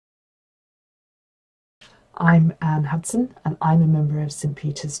I'm Anne Hudson and I'm a member of St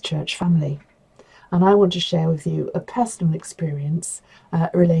Peter's Church family, and I want to share with you a personal experience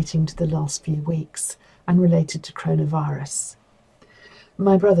relating to the last few weeks and related to coronavirus.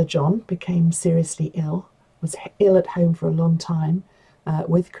 My brother John became seriously ill, was ill at home for a long time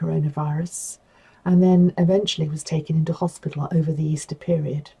with coronavirus, and then eventually was taken into hospital over the Easter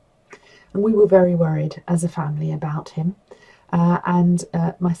period. And we were very worried as a family about him, and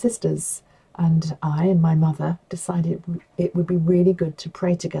my sisters and I and my mother decided it would be really good to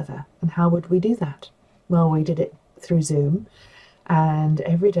pray together. And how would we do that? Well, we did it through Zoom, and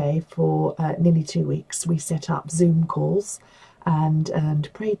every day for nearly 2 weeks we set up Zoom calls and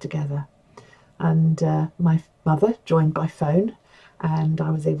prayed together. And my mother joined by phone, and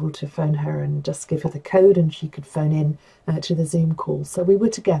I was able to phone her and just give her the code, and she could phone in to the Zoom call. So we were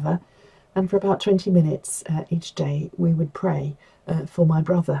together, and for about 20 minutes each day we would pray for my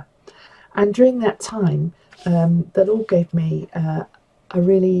brother. And during that time, the Lord gave me a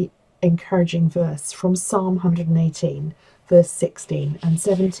really encouraging verse from Psalm 118, verse 16 and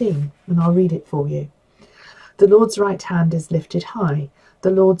 17, and I'll read it for you. The Lord's right hand is lifted high.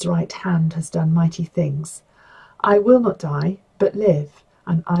 The Lord's right hand has done mighty things. I will not die, but live,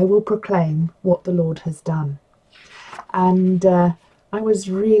 and I will proclaim what the Lord has done. And I was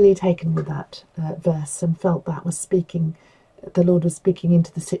really taken with that verse and felt that was speaking, the Lord was speaking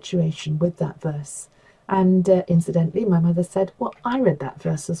into the situation with that verse. And incidentally, my mother said, well, I read that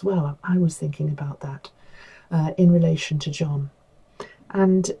verse as well. I was thinking about that in relation to John.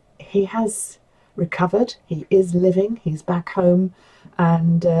 And he has recovered, he is living, he's back home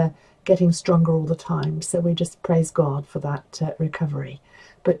and getting stronger all the time. So we just praise God for that recovery.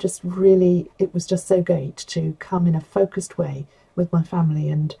 But just really, it was just so great to come in a focused way with my family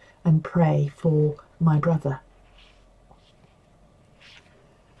and pray for my brother.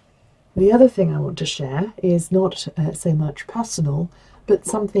 The other thing I want to share is not so much personal, but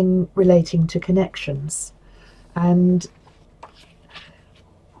something relating to connections. And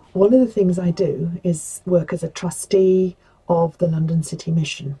one of the things I do is work as a trustee of the London City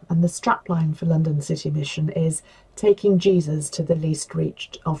Mission, and the strapline for London City Mission is taking Jesus to the least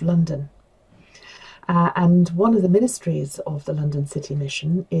reached of London. And one of the ministries of the London City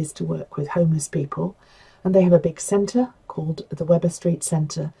Mission is to work with homeless people, and they have a big centre called the Weber Street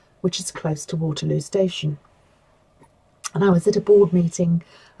Centre, which is close to Waterloo Station. And I was at a board meeting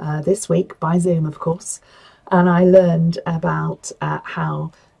this week, by Zoom of course, and I learned about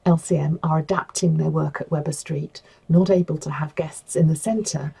how LCM are adapting their work at Weber Street, not able to have guests in the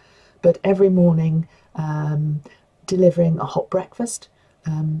centre, but every morning delivering a hot breakfast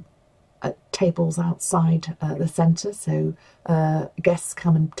at tables outside the centre. So guests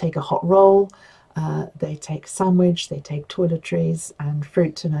come and take a hot roll, they take sandwich, they take toiletries and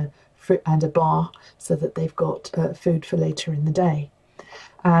fruit and a bar, so that they've got food for later in the day.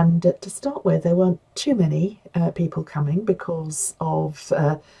 And to start with, there weren't too many people coming because of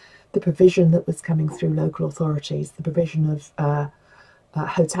the provision that was coming through local authorities, the provision of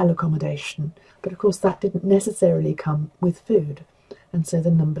hotel accommodation. But of course that didn't necessarily come with food, and so the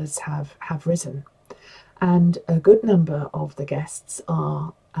numbers have risen. And a good number of the guests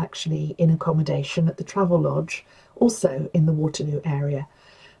are actually in accommodation at the Travel Lodge, also in the Waterloo area,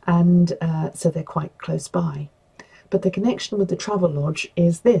 and so they're quite close by. But the connection with the Travel Lodge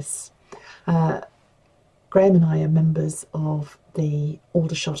is this. Graham and I are members of the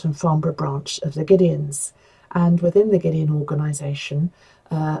Aldershot and Farnborough branch of the Gideons, and within the Gideon organisation,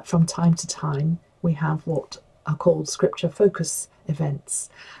 from time to time, we have what are called scripture focus events,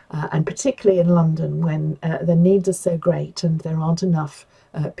 and particularly in London, when the needs are so great and there aren't enough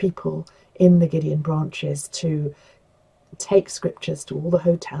people in the Gideon branches to take scriptures to all the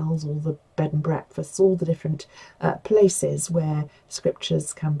hotels, all the bed and breakfasts, all the different places where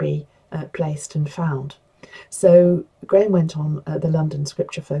scriptures can be placed and found. So Graham went on the London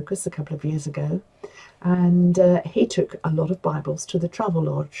Scripture Focus a couple of years ago, and he took a lot of Bibles to the Travel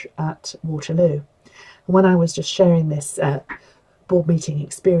Lodge at Waterloo. And when I was just sharing this board meeting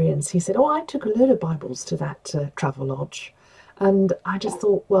experience, he said, oh, I took a load of Bibles to that Travel Lodge. And I just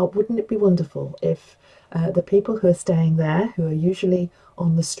thought, well, wouldn't it be wonderful if the people who are staying there, who are usually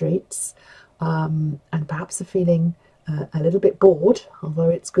on the streets, and perhaps are feeling a little bit bored, although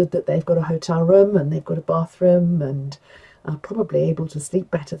it's good that they've got a hotel room and they've got a bathroom and are probably able to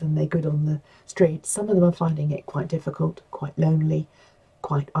sleep better than they could on the streets. Some of them are finding it quite difficult, quite lonely,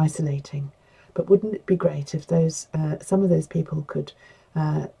 quite isolating. But wouldn't it be great if those some of those people could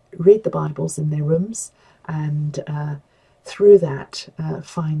read the Bibles in their rooms, and through that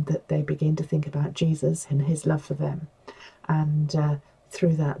find that they begin to think about Jesus and his love for them, and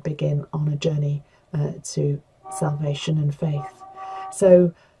through that begin on a journey to salvation and faith.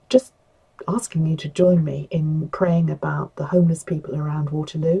 So just asking you to join me in praying about the homeless people around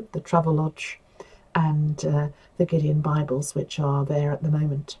Waterloo, the Travelodge, and the Gideon Bibles which are there at the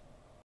moment.